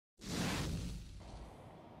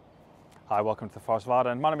Hi, welcome to the Forest of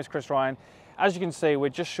Arden. My name is Chris Ryan. As you can see, we're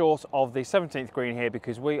just short of the 17th green here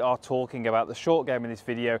because we are talking about the short game in this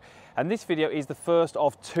video. And this video is the first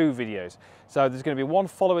of two videos. So there's going to be one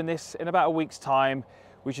following this in about a week's time,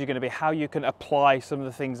 which is going to be how you can apply some of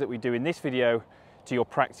the things that we do in this video to your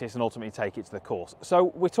practice and ultimately take it to the course.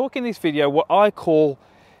 So we're talking in this video what I call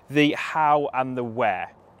the how and the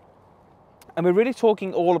where. And we're really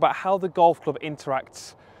talking all about how the golf club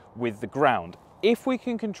interacts with the ground. If we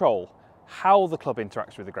can control how the club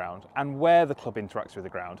interacts with the ground and where the club interacts with the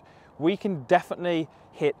ground, we can definitely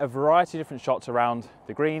hit a variety of different shots around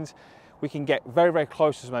the greens. We can get very, very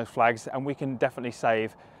close to some of those flags and we can definitely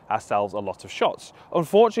save ourselves a lot of shots.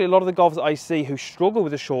 Unfortunately, a lot of the golfers I see who struggle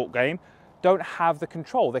with the short game don't have the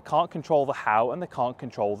control. They can't control the how and they can't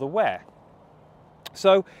control the where.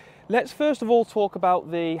 So let's first of all talk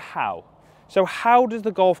about the how. So how does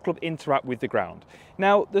the golf club interact with the ground?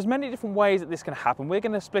 Now, there's many different ways that this can happen. We're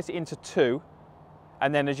going to split it into two,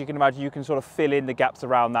 and then as you can imagine, you can sort of fill in the gaps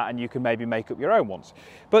around that and you can maybe make up your own ones.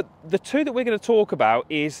 But the two that we're going to talk about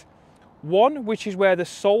is one, which is where the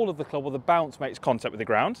sole of the club or the bounce makes contact with the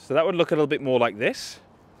ground. So that would look a little bit more like this.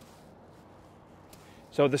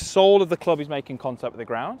 So the sole of the club is making contact with the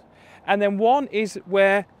ground. And then one is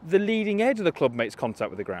where the leading edge of the club makes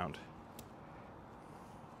contact with the ground.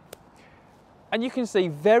 And you can see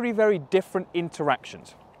very, very different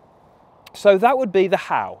interactions. So that would be the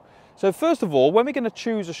how. So first of all, when we're going to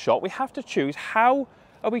choose a shot, we have to choose how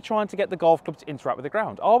are we trying to get the golf club to interact with the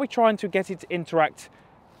ground? Are we trying to get it to interact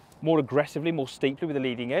more aggressively, more steeply with the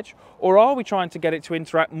leading edge? Or are we trying to get it to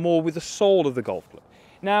interact more with the sole of the golf club?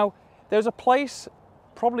 Now, there's a place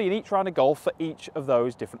probably in each round of golf for each of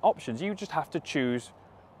those different options. You just have to choose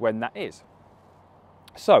when that is.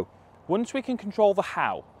 So, once we can control the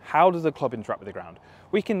how does the club interact with the ground?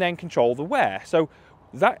 We can then control the where. So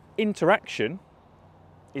that interaction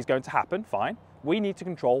is going to happen, fine. We need to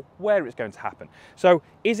control where it's going to happen. So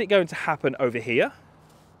is it going to happen over here?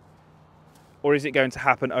 Or is it going to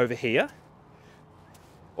happen over here?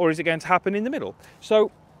 Or is it going to happen in the middle?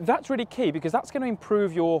 So that's really key because that's going to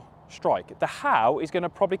improve your strike. The how is going to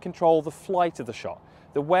probably control the flight of the shot.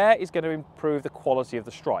 The where is going to improve the quality of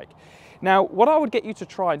the strike. Now, what I would get you to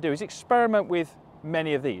try and do is experiment with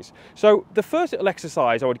many of these. So the first little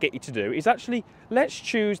exercise I would get you to do is actually, let's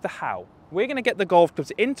choose the how. We're going to get the golf club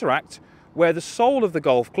to interact where the sole of the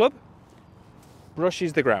golf club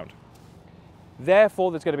brushes the ground.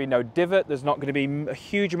 Therefore, there's going to be no divot. There's not going to be a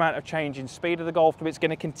huge amount of change in speed of the golf club. It's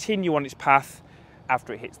going to continue on its path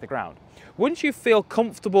after it hits the ground. Once you feel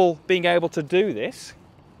comfortable being able to do this,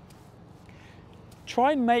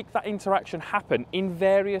 try and make that interaction happen in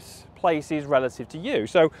various places relative to you.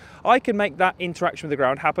 So I can make that interaction with the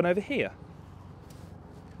ground happen over here.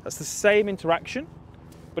 That's the same interaction,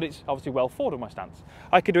 but it's obviously well forward of my stance.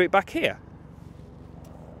 I could do it back here.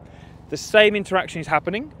 The same interaction is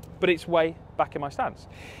happening, but it's way back in my stance.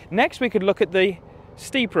 Next, we could look at the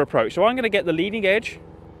steeper approach. So I'm going to get the leading edge.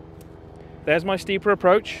 There's my steeper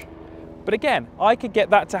approach. But again, I could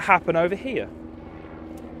get that to happen over here.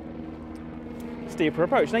 Steeper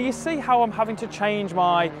approach. Now you see how I'm having to change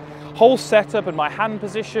my whole setup and my hand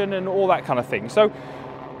position and all that kind of thing. So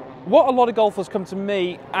what a lot of golfers come to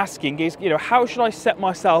me asking is, how should I set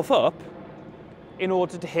myself up in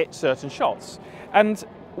order to hit certain shots? And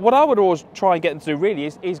what I would always try and get them to do really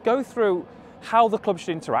is go through how the club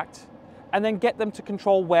should interact and then get them to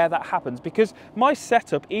control where that happens, because my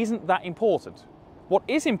setup isn't that important. What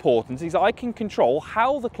is important is I can control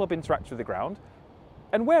how the club interacts with the ground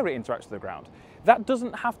and where it interacts with the ground. That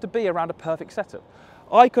doesn't have to be around a perfect setup.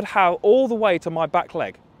 I could have all the way to my back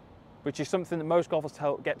leg, which is something that most golfers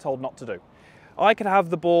get told not to do. I could have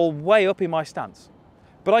the ball way up in my stance,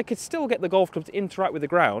 but I could still get the golf club to interact with the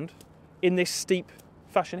ground in this steep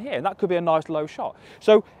fashion here, and that could be a nice low shot.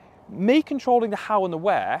 So me controlling the how and the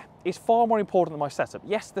where is far more important than my setup.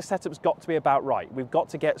 Yes, the setup's got to be about right. We've got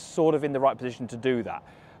to get sort of in the right position to do that.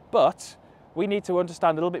 But we need to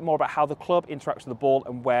understand a little bit more about how the club interacts with the ball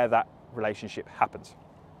and where that relationship happens.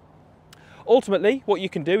 Ultimately, what you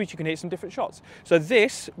can do is you can hit some different shots. So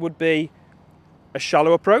this would be a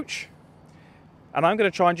shallow approach, and I'm going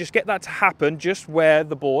to try and just get that to happen just where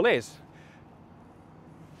the ball is.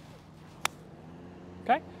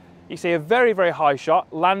 Okay, you see a very, very high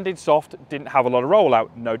shot, landed soft, didn't have a lot of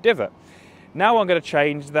rollout, no divot. Now I'm going to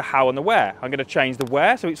change the how and the where. I'm going to change the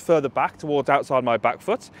where so it's further back towards outside my back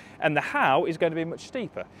foot, and the how is going to be much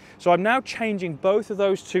steeper. So I'm now changing both of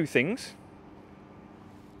those two things.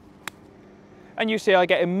 And you see I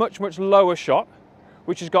get a much, much lower shot,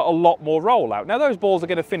 which has got a lot more rollout. Now those balls are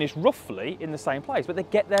going to finish roughly in the same place, but they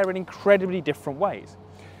get there in incredibly different ways.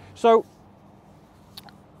 So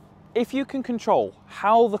If you can control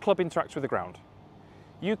how the club interacts with the ground,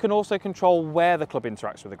 you can also control where the club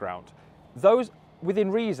interacts with the ground. Those, within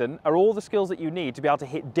reason, are all the skills that you need to be able to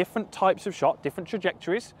hit different types of shot, different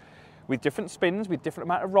trajectories, with different spins, with different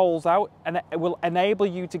amount of rolls out, and it will enable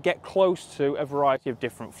you to get close to a variety of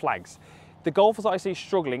different flags. The golfers that I see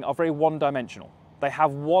struggling are very one-dimensional. They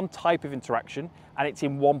have one type of interaction and it's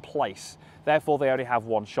in one place. Therefore, they only have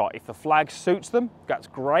one shot. If the flag suits them, that's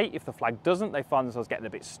great. If the flag doesn't, they find themselves getting a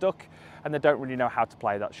bit stuck and they don't really know how to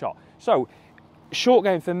play that shot. So, short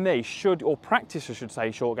game for me should, or practice I should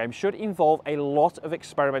say, short game should involve a lot of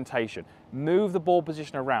experimentation. Move the ball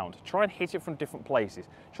position around, try and hit it from different places,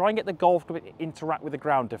 try and get the golf club to interact with the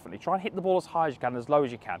ground differently, try and hit the ball as high as you can, as low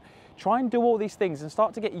as you can. Try and do all these things and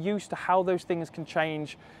start to get used to how those things can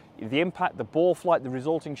change the impact, the ball flight, the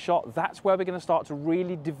resulting shot. That's where we're going to start to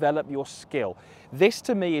really develop your skill. This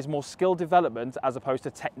to me is more skill development as opposed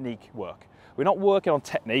to technique work. We're not working on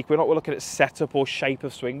technique, we're not looking at setup or shape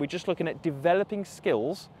of swing, we're just looking at developing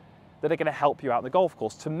skills that are going to help you out on the golf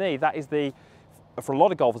course. To me, that is for a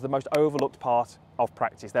lot of golfers, the most overlooked part of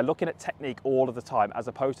practice. They're looking at technique all of the time as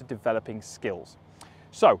opposed to developing skills.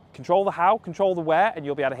 So, control the how, control the where, and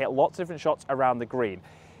you'll be able to hit lots of different shots around the green.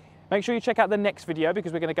 Make sure you check out the next video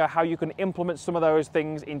because we're going to go how you can implement some of those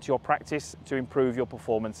things into your practice to improve your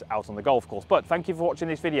performance out on the golf course. But thank you for watching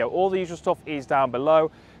this video. All the usual stuff is down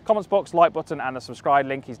below. Comments box, like button and a subscribe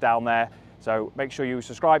link is down there. So make sure you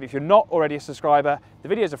subscribe. If you're not already a subscriber, the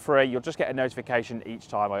videos are free. You'll just get a notification each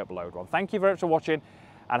time I upload one. Thank you very much for watching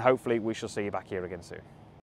and hopefully we shall see you back here again soon.